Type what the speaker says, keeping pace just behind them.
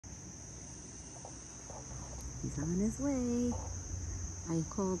He's on his way. I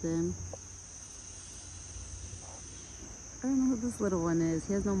called him. I don't know who this little one is.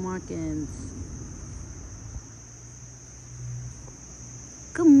 He has no markings.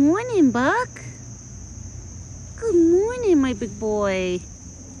 Good morning, Buck. Good morning, my big boy.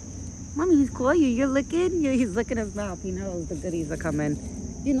 Mommy, he's calling you. You're licking? Yeah, he's licking his mouth. He knows the goodies are coming.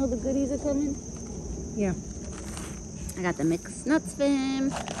 You know the goodies are coming? Yeah. I got the mixed nuts for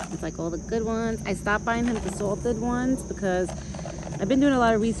him. It's like all the good ones. I stopped buying him the salted ones because I've been doing a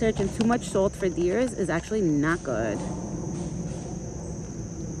lot of research, and too much salt for deers is actually not good.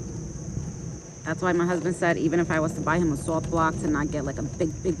 That's why my husband said even if I was to buy him a salt block, to not get like a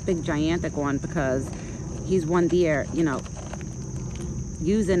big gigantic one, because he's one deer, you know,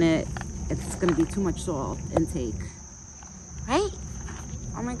 using it, it's gonna be too much salt intake, right?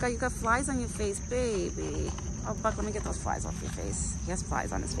 Oh my God, you got flies on your face, baby. Oh, Buck, let me get those flies off your face. He has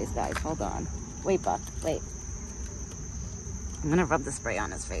flies on his face, guys. Hold on. Wait, Buck, wait. I'm gonna rub the spray on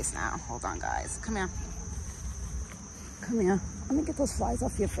his face now. Hold on, guys. Come here. Come here. Let me get those flies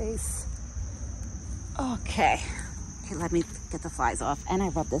off your face. Okay. Okay, let me get the flies off. And I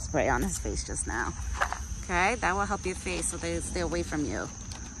rubbed the spray on his face just now. Okay, that will help your face so they stay away from you.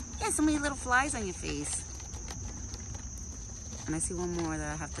 Yeah, so many little flies on your face. And I see one more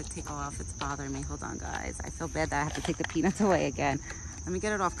that I have to take off. It's bothering me. Hold on, guys. I feel bad that I have to take the peanuts away again. Let me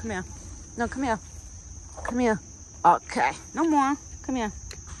get it off. Come here. No, come here. Come here. Okay. No more. Come here.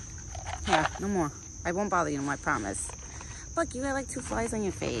 Yeah, no more. I won't bother you no more, I promise. Look, you had like 2 flies on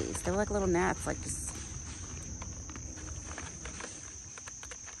your face. They were like little gnats, like just...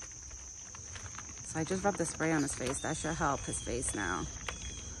 So I just rubbed the spray on his face. That should help his face now.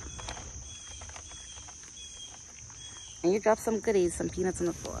 And you dropped some goodies, some peanuts on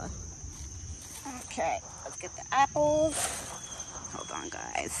the floor. Okay, let's get the apples. Hold on,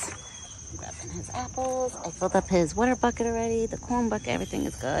 guys. I'm grabbing his apples. I filled up his water bucket already. The corn bucket, everything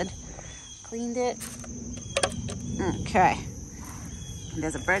is good. Cleaned it. Okay. And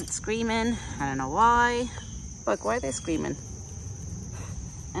there's a bird screaming. I don't know why. Look, why are they screaming?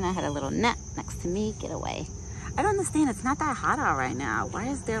 And I had a little net next to me. Get away. I don't understand. It's not that hot out right now. Why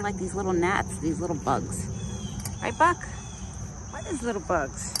is there like these little gnats, these little bugs? Right, Buck? What is little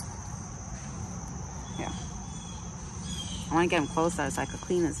bugs? Yeah. I want to get him closer so I could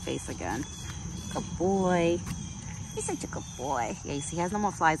clean his face again. Good boy. He's such a good boy. Yeah, you see, he has no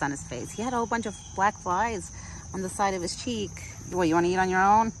more flies on his face. He had a whole bunch of black flies on the side of his cheek. What, you want to eat on your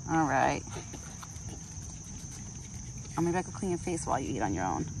own? All right. Or maybe I could clean your face while you eat on your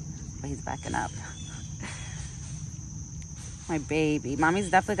own. But he's backing up. My baby.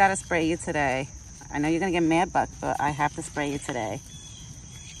 Mommy's definitely got to spray you today. I know you're going to get mad, Buck, but I have to spray you today.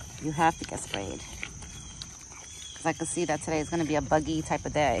 You have to get sprayed. Because I can see that today is going to be a buggy type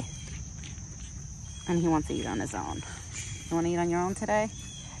of day. And he wants to eat on his own. You want to eat on your own today?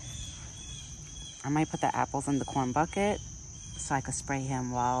 I might put the apples in the corn bucket so I could spray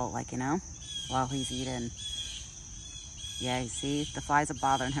him while, like, you know, while he's eating. Yeah, you see? The flies are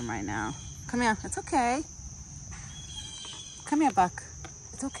bothering him right now. Come here. It's okay. Come here, Buck.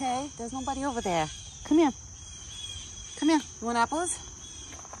 It's okay. There's nobody over there. Come here. Come here. You want apples?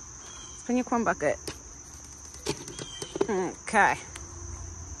 Let's put in your corn bucket. Okay.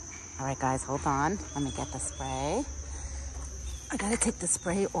 All right, guys, hold on. Let me get the spray. I gotta take the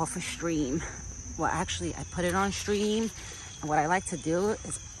spray off a stream. Well, actually, I put it on stream. And what I like to do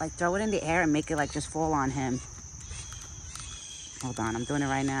is like throw it in the air and make it like just fall on him. Hold on, I'm doing it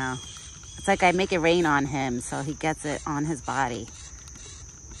right now. It's like I make it rain on him so he gets it on his body.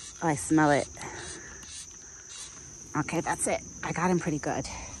 Oh, I smell it. Okay, that's it. I got him pretty good.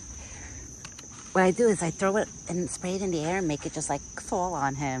 What I do is I throw it and spray it in the air and make it just like fall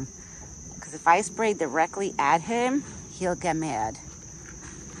on him. Because if I spray directly at him, he'll get mad.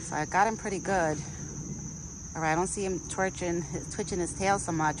 So I got him pretty good. All right, I don't see him twitching his tail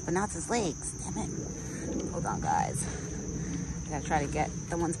so much, but now it's his legs. Damn it. Hold on, guys. I gotta try to get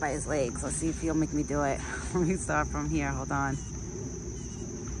the ones by his legs. Let's see if he'll make me do it. Let me start from here. Hold on.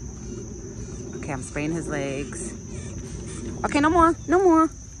 Okay, I'm spraying his legs. Okay, no more. No more.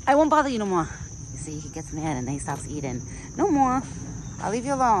 I won't bother you no more. You see, he gets mad and then he stops eating. No more. I'll leave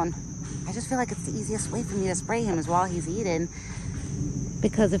you alone. I just feel like it's the easiest way for me to spray him is while he's eating.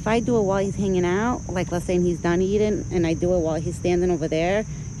 Because if I do it while he's hanging out, like let's say he's done eating, and I do it while he's standing over there,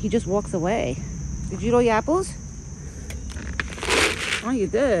 he just walks away. Did you eat all your apples? Oh, you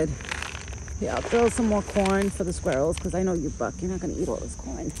did. Yeah, I'll throw some more corn for the squirrels because I know you, Buck. You're not going to eat all this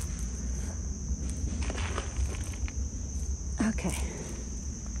corn. Okay.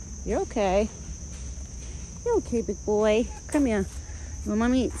 You're okay. You're okay, big boy. Come here. You want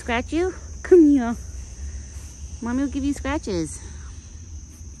mommy to scratch you? Come here. Mommy will give you scratches.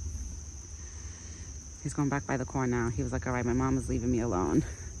 He's going back by the corn now. He was like, all right, my mom is leaving me alone.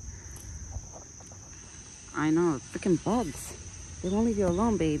 I know, freaking bugs. They won't leave you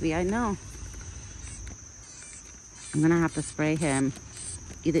alone, baby. I know. I'm gonna have to spray him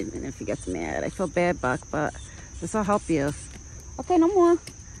even if he gets mad. I feel bad, Buck, but this will help you. Okay, no more.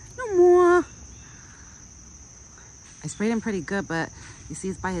 No more. I sprayed him pretty good, but you see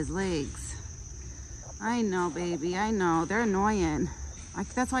it's by his legs. I know, baby. I know. They're annoying.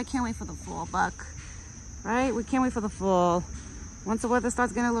 That's why I can't wait for the fall, Buck. Right? We can't wait for the fall. Once the weather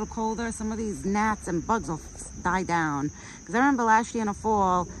starts getting a little colder, some of these gnats and bugs will die down. Because I remember last year in the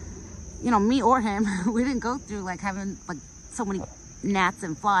fall, you know, me or him, we didn't go through like having like so many gnats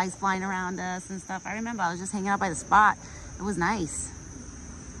and flies flying around us and stuff. I remember I was just hanging out by the spot. It was nice.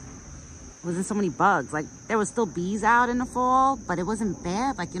 It wasn't so many bugs. Like, there was still bees out in the fall, but it wasn't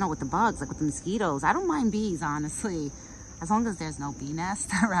bad, like, you know, with the bugs, like with the mosquitoes. I don't mind bees, honestly. As long as there's no bee nest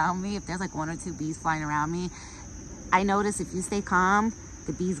around me. If there's like 1 or 2 bees flying around me, I notice if you stay calm,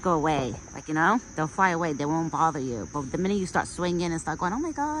 the bees go away. Like, you know, they'll fly away. They won't bother you. But the minute you start swinging and start going, oh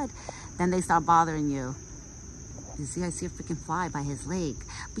my God, then they start bothering you. You see, I see a freaking fly by his leg.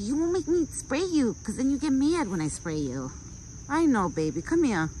 But you won't make me spray you, because then you get mad when I spray you. I know, baby. Come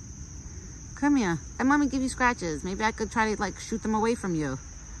here. Come here. Let mommy give you scratches. Maybe I could try to like shoot them away from you.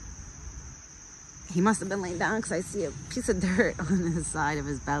 He must have been laying down because I see a piece of dirt on his side of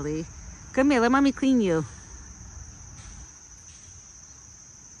his belly. Come here, let mommy clean you.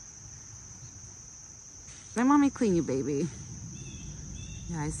 Let mommy clean you, baby.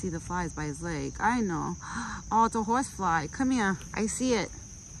 Yeah, I see the flies by his leg. I know. Oh, it's a horsefly. Come here. I see it.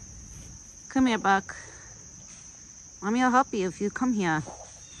 Come here, Buck. Mommy will help you if you come here.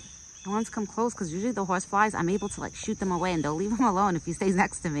 I want to come close because usually the horseflies, I'm able to like shoot them away and they'll leave him alone if he stays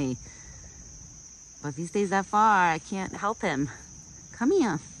next to me. But if he stays that far, I can't help him. Come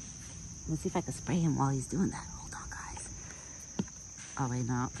here. Let's see if I can spray him while he's doing that. Hold on, guys. Oh, wait,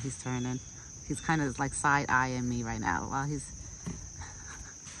 no. He's turning. He's kind of like side-eyeing me right now while he's...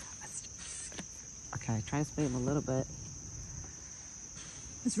 Okay, try to spray him a little bit.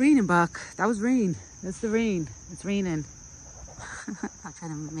 It's raining, Buck. That was rain. That's the rain. It's raining. I'm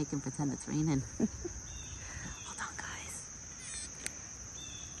trying to make him pretend it's raining. Hold on, guys.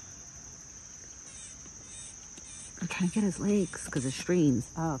 I'm trying to get his legs because it streams.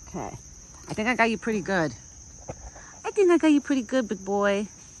 Okay. I think I got you pretty good. I think I got you pretty good, big boy.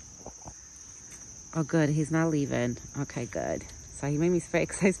 Oh, good. He's not leaving. Okay, good. So he made me spray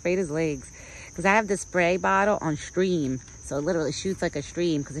because I sprayed his legs. Because I have this spray bottle on stream. So it literally shoots like a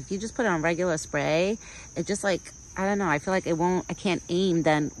stream. Because if you just put it on regular spray, it just like, I don't know. I feel like it won't, I can't aim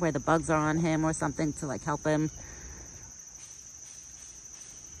then where the bugs are on him or something to like help him.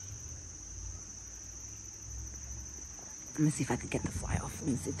 Let me see if I could get the fly off. Let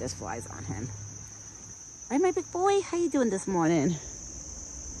me see if there's flies on him. Right, my big boy? How you doing this morning?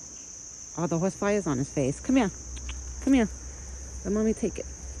 Oh, the horsefly is on his face. Come here. Come here. Let mommy take it.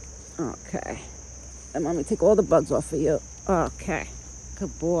 Okay. Let mommy take all the bugs off of you. Okay.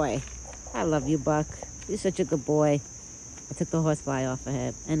 Good boy. I love you, Buck. You're such a good boy. I took the horsefly off of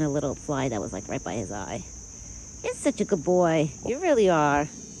him and a little fly that was like right by his eye. You're such a good boy. You really are.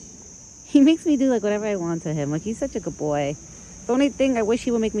 He makes me do like whatever I want to him. Like, he's such a good boy. The only thing I wish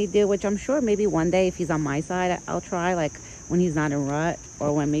he would make me do, which I'm sure maybe one day if he's on my side, I'll try, like when he's not in rut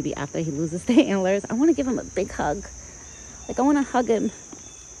or when maybe after he loses the antlers, I want to give him a big hug. Like, I want to hug him.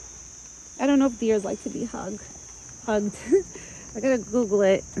 I don't know if deers like to be hugged. I gotta Google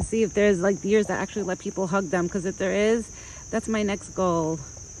it and see if there's like deers that actually let people hug them. Because if there is, that's my next goal.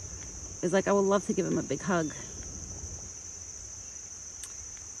 Is like, I would love to give him a big hug.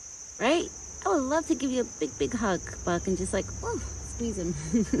 Right? I would love to give you a big hug, Buck, and just like, oh, squeeze him.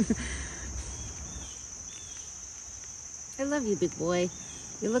 I love you, big boy.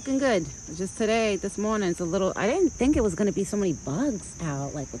 You're looking good. Just today, this morning, it's a little, I didn't think it was going to be so many bugs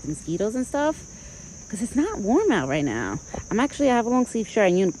out, like with mosquitoes and stuff. Because it's not warm out right now. I have a long sleeve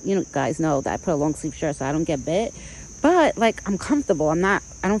shirt, and you guys know that I put a long sleeve shirt so I don't get bit. But like, I'm comfortable. I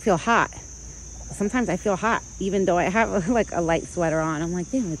don't feel hot. Sometimes I feel hot, even though I have like a light sweater on. I'm like,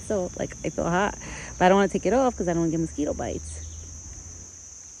 damn, it's so like, I feel hot. But I don't want to take it off because I don't want to get mosquito bites.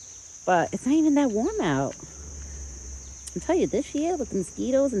 But it's not even that warm out. I'll tell you, this year with the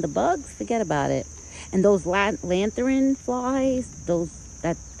mosquitoes and the bugs, forget about it. And those lantern flies, those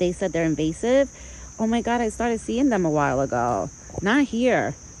that they said they're invasive. Oh my God, I started seeing them a while ago. Not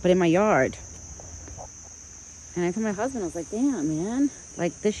here, but in my yard. And I told my husband, I was like, damn, man.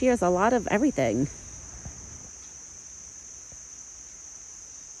 Like, this year's a lot of everything.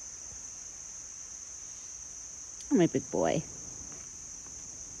 Oh, my big boy.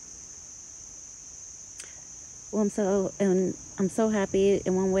 Well, I'm so happy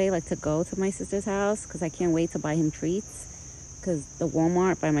in one way, like, to go to my sister's house, because I can't wait to buy him treats. Because the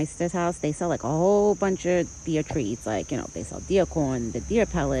Walmart by my sister's house, they sell like a whole bunch of deer treats. Like, you know, they sell deer corn, the deer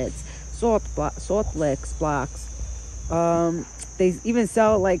pellets, salt licks blocks. They even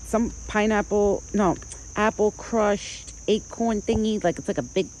sell like some apple crushed acorn thingy. Like, it's like a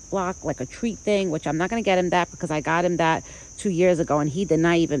big block, like a treat thing, which I'm not going to get him that because I got him that 2 years ago and he did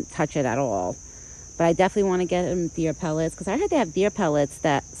not even touch it at all. But I definitely want to get him deer pellets, because I heard they have deer pellets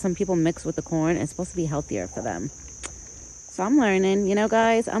that some people mix with the corn. And it's supposed to be healthier for them. So I'm learning, you know,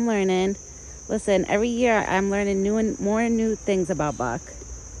 guys, I'm learning. Listen, every year I'm learning more new things about Buck.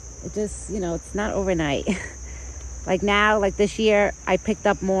 It just, you know, it's not overnight. Like now, like this year, I picked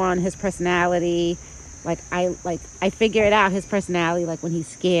up more on his personality. I figured out his personality, like when he's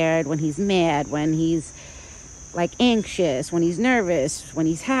scared, when he's mad, when he's like anxious, when he's nervous, when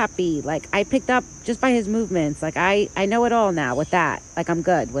he's happy. Like, I picked up just by his movements. Like, I know it all now with that. Like, I'm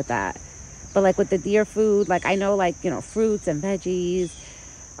good with that. But like with the deer food, like I know, like, you know, fruits and veggies.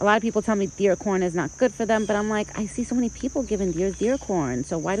 A lot of people tell me deer corn is not good for them, but I'm like, I see so many people giving deer corn.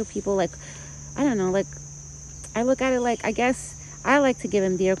 So why do people, like, I don't know, like, I look at it like, I guess I like to give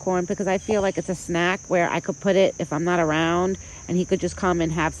him deer corn because I feel like it's a snack where I could put it if I'm not around and he could just come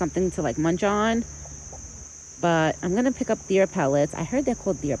and have something to like munch on. But I'm going to pick up deer pellets. I heard they're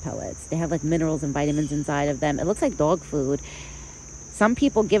called deer pellets. They have like minerals and vitamins inside of them. It looks like dog food. Some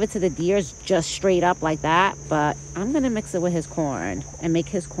people give it to the deers just straight up like that, but I'm going to mix it with his corn and make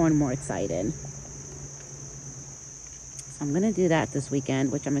his corn more excited. So I'm going to do that this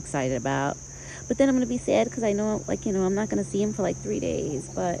weekend, which I'm excited about. But then I'm going to be sad because I know, like, you know, I'm not going to see him for like 3 days,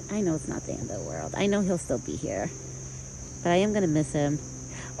 but I know it's not the end of the world. I know he'll still be here, but I am going to miss him.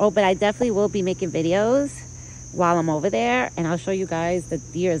 Oh, but I definitely will be making videos while I'm over there, and I'll show you guys the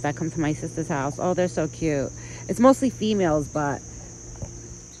deers that come to my sister's house. Oh, they're so cute. It's mostly females, but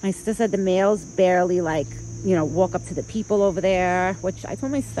my sister said the males barely, like, you know, walk up to the people over there, which I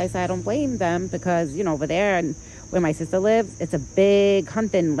told my sister, I said, I don't blame them because, you know, over there and where my sister lives, it's a big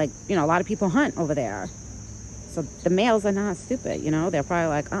hunting, like, you know, a lot of people hunt over there. So the males are not stupid, you know. They're probably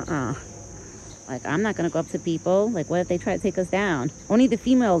like, like, I'm not going to go up to people. Like, what if they try to take us down? Only the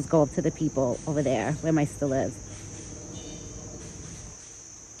females go up to the people over there where my sister lives.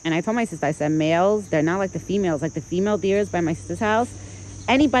 And I told my sister, I said, males, they're not like the females. Like the female deers by my sister's house,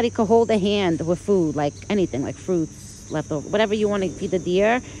 anybody could hold a hand with food, like anything, like fruits, leftover, whatever you want to feed the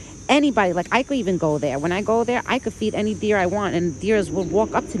deer. Anybody, like I could even go there. When I go there, I could feed any deer I want, and deers will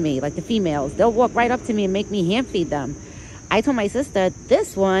walk up to me, like the females. They'll walk right up to me and make me hand feed them. I told my sister,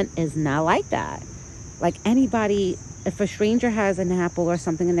 this one is not like that. Like anybody, if a stranger has an apple or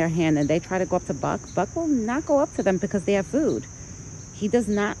something in their hand and they try to go up to Buck, Buck will not go up to them because they have food. He does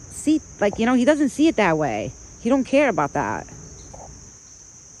not see, like, you know, he doesn't see it that way. He don't care about that.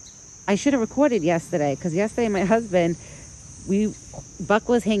 I should have recorded yesterday, because yesterday my husband, Buck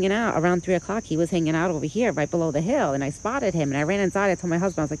was hanging out around 3 o'clock. He was hanging out over here right below the hill, and I spotted him, and I ran inside. I told my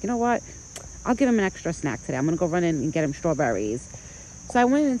husband, I was like, you know what? I'll give him an extra snack today. I'm going to go run in and get him strawberries. So I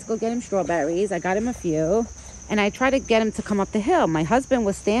went in to go get him strawberries. I got him a few, and I tried to get him to come up the hill. My husband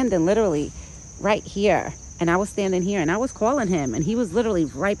was standing literally right here, and I was standing here, and I was calling him, and he was literally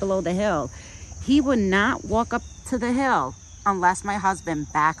right below the hill. He would not walk up to the hill unless my husband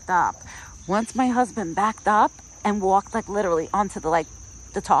backed up. Once my husband backed up and walked like literally onto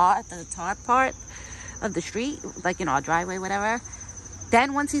the tar part of the street, like, you know, a driveway, whatever.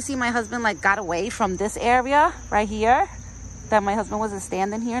 Then once you see my husband like got away from this area right here, that my husband wasn't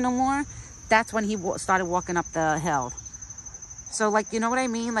standing here no more, that's when he started walking up the hill. So, like, you know what I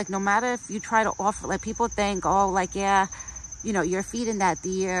mean? Like, no matter if you try to offer, like, people think, oh, like, yeah, you know, you're feeding that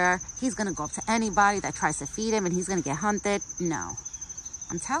deer, he's gonna go up to anybody that tries to feed him and he's gonna get hunted. No,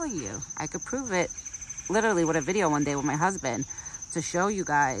 I'm telling you, I could prove it literally with a video one day with my husband to show you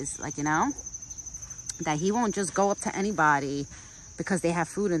guys, like, you know, that he won't just go up to anybody because they have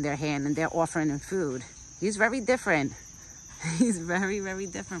food in their hand and they're offering him food. He's very different. He's very, very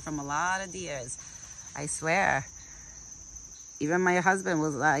different from a lot of deers, I swear. Even my husband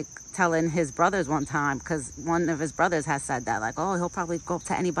was like telling his brothers one time, because one of his brothers has said that, like, oh, he'll probably go up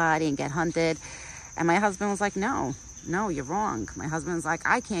to anybody and get hunted. And my husband was like, no, you're wrong. My husband's like,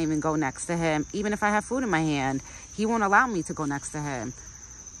 I can't even go next to him. Even if I have food in my hand, he won't allow me to go next to him.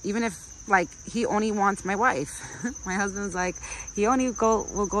 Even if, like, he only wants my wife. My husband's like, he only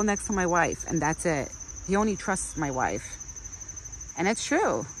will go next to my wife, and that's it. He only trusts my wife. And it's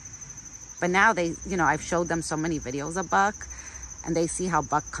true. But now they, you know, I've showed them so many videos of Buck, and they see how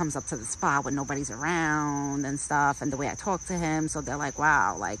Buck comes up to the spot when nobody's around and stuff, and the way I talk to him. So they're like,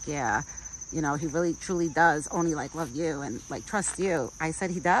 wow, like, yeah, you know, he really truly does only like love you and like trust you. I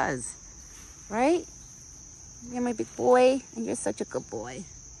said he does, right? You're my big boy, and you're such a good boy,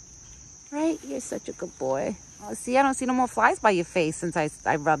 right? You're such a good boy. Oh, see, I don't see no more flies by your face since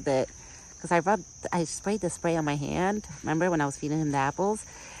I rubbed it, because I sprayed the spray on my hand. Remember when I was feeding him the apples?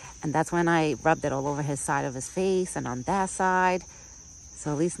 And that's when I rubbed it all over his side of his face and on that side.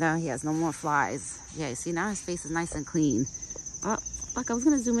 So at least now he has no more flies. Yeah, you see, now his face is nice and clean. Oh, fuck, I was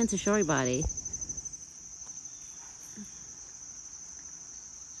gonna zoom into Shory Body.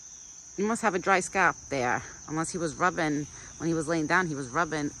 You must have a dry scalp there. Unless he was rubbing, when he was laying down, he was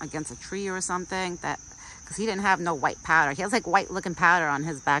rubbing against a tree or something. Because he didn't have no white powder. He has like white looking powder on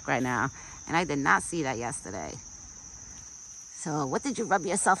his back right now. And I did not see that yesterday. So what did you rub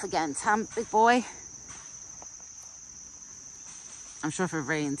yourself against, huh, big boy? I'm sure if it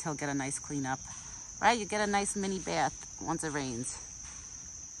rains, he'll get a nice clean up. Right? You get a nice mini bath once it rains.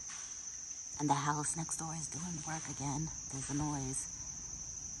 And the house next door is doing work again. There's a noise.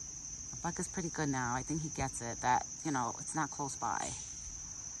 The Buck is pretty good now. I think he gets it that, you know, it's not close by.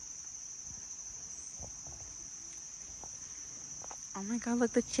 Oh my God,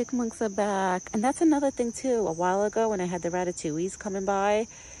 look, the chipmunks are back. And that's another thing too. A while ago when I had the ratatouilles coming by,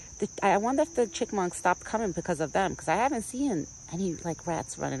 I wonder if the chipmunks stopped coming because of them, because I haven't seen any like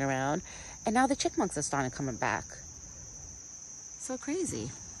rats running around. And now the chipmunks are starting coming back. So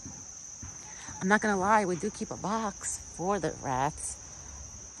crazy. I'm not gonna lie, we do keep a box for the rats,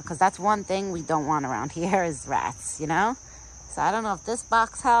 because that's one thing we don't want around here is rats, you know? So I don't know if this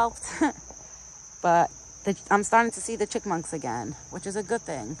box helped, but I'm starting to see the chipmunks again, which is a good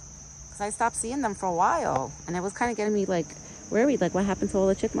thing, because I stopped seeing them for a while, and it was kind of getting me like worried, like what happened to all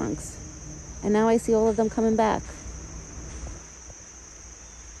the chipmunks? And now I see all of them coming back.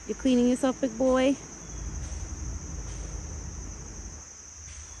 You cleaning yourself, big boy?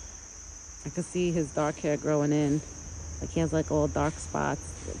 I could see his dark hair growing in, like he has like all dark spots.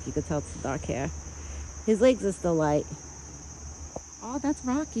 Like you could tell it's dark hair. His legs are still light. Oh, that's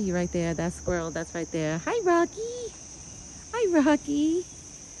Rocky right there. That squirrel, that's right there. Hi, Rocky. Hi, Rocky.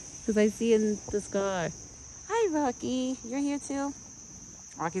 Because I see in the scar. Hi, Rocky. You're here too?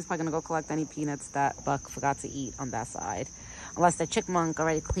 Rocky's probably going to go collect any peanuts that Buck forgot to eat on that side. Unless the chipmunk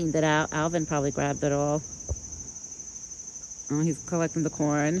already cleaned it out. Alvin probably grabbed it all. Oh, he's collecting the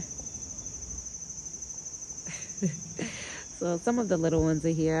corn. So some of the little ones are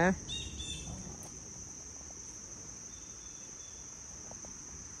here.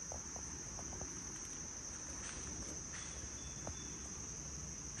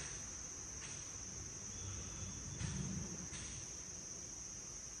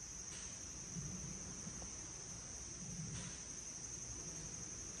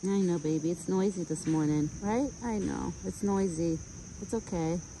 I know, baby. It's noisy this morning, right? I know. It's noisy. It's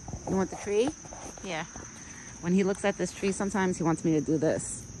okay. You want the tree? Yeah. When he looks at this tree, sometimes he wants me to do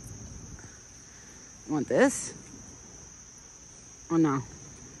this. You want this? Oh, no.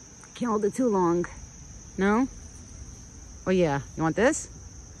 Can't hold it too long. No? Oh, yeah. You want this?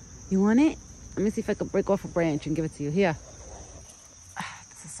 You want it? Let me see if I can break off a branch and give it to you. Here.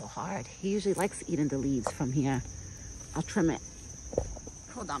 This is so hard. He usually likes eating the leaves from here. I'll trim it.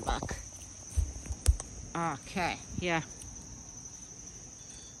 Hold on, Buck. Okay, yeah.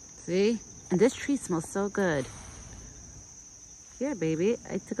 See? And this tree smells so good. Here, baby,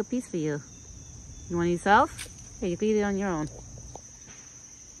 I took a piece for you. You want it yourself? Here, you can eat it on your own.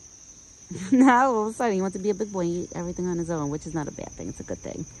 Now, all of a sudden, he wants to be a big boy and eat everything on his own, which is not a bad thing. It's a good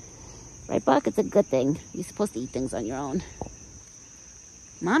thing. Right, Buck? It's a good thing. You're supposed to eat things on your own.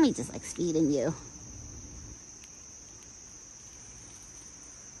 Mommy just likes feeding you.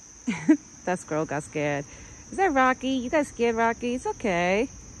 That squirrel got scared. Is that Rocky? You guys scared, Rocky? It's okay.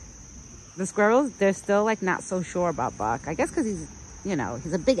 The squirrels, they're still like not so sure about Buck. I guess because he's, you know,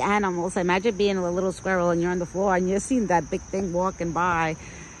 he's a big animal. So imagine being a little squirrel and you're on the floor and you're seeing that big thing walking by.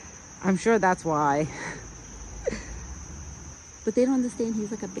 I'm sure that's why. But they don't understand he's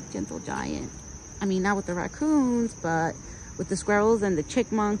like a big gentle giant. I mean, not with the raccoons, but with the squirrels and the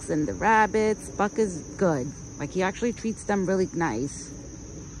chipmunks and the rabbits, Buck is good. Like he actually treats them really nice.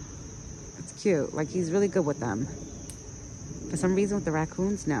 Cute. Like he's really good with them. For some reason with the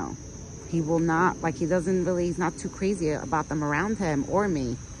raccoons, no. He will not, like he doesn't really, he's not too crazy about them around him or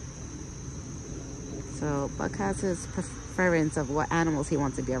me. So Buck has his preference of what animals he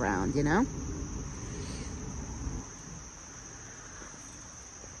wants to be around, you know?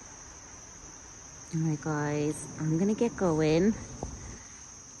 Alright guys, I'm gonna get going.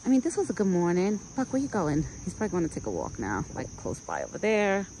 I mean, this was a good morning. Buck, where you going? He's probably going to take a walk now, like close by over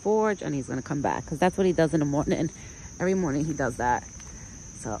there, forge, and he's going to come back because that's what he does in the morning. Every morning he does that.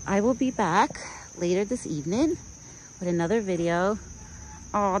 So I will be back later this evening with another video.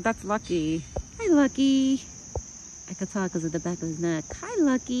 Oh, that's Lucky. Hi, Lucky. I could tell because of the back of his neck. Hi,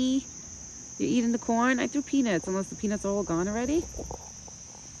 Lucky. You're eating the corn? I threw peanuts, unless the peanuts are all gone already.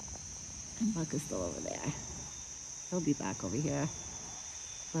 And Buck is still over there. He'll be back over here.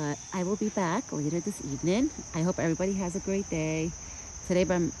 But I will be back later this evening. I hope everybody has a great day. Today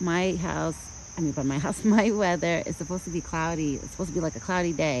by my house, my weather is supposed to be cloudy. It's supposed to be like a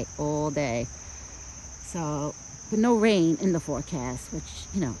cloudy day all day. So, but no rain in the forecast, which,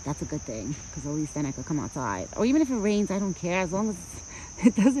 you know, that's a good thing. Because at least then I could come outside. Or even if it rains, I don't care. As long as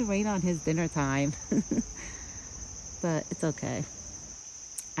it doesn't rain on his dinner time. But it's okay.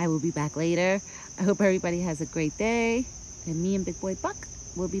 I will be back later. I hope everybody has a great day. And me and Big Boy Buck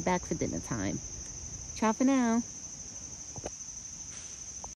will be back for dinner time. Ciao for now.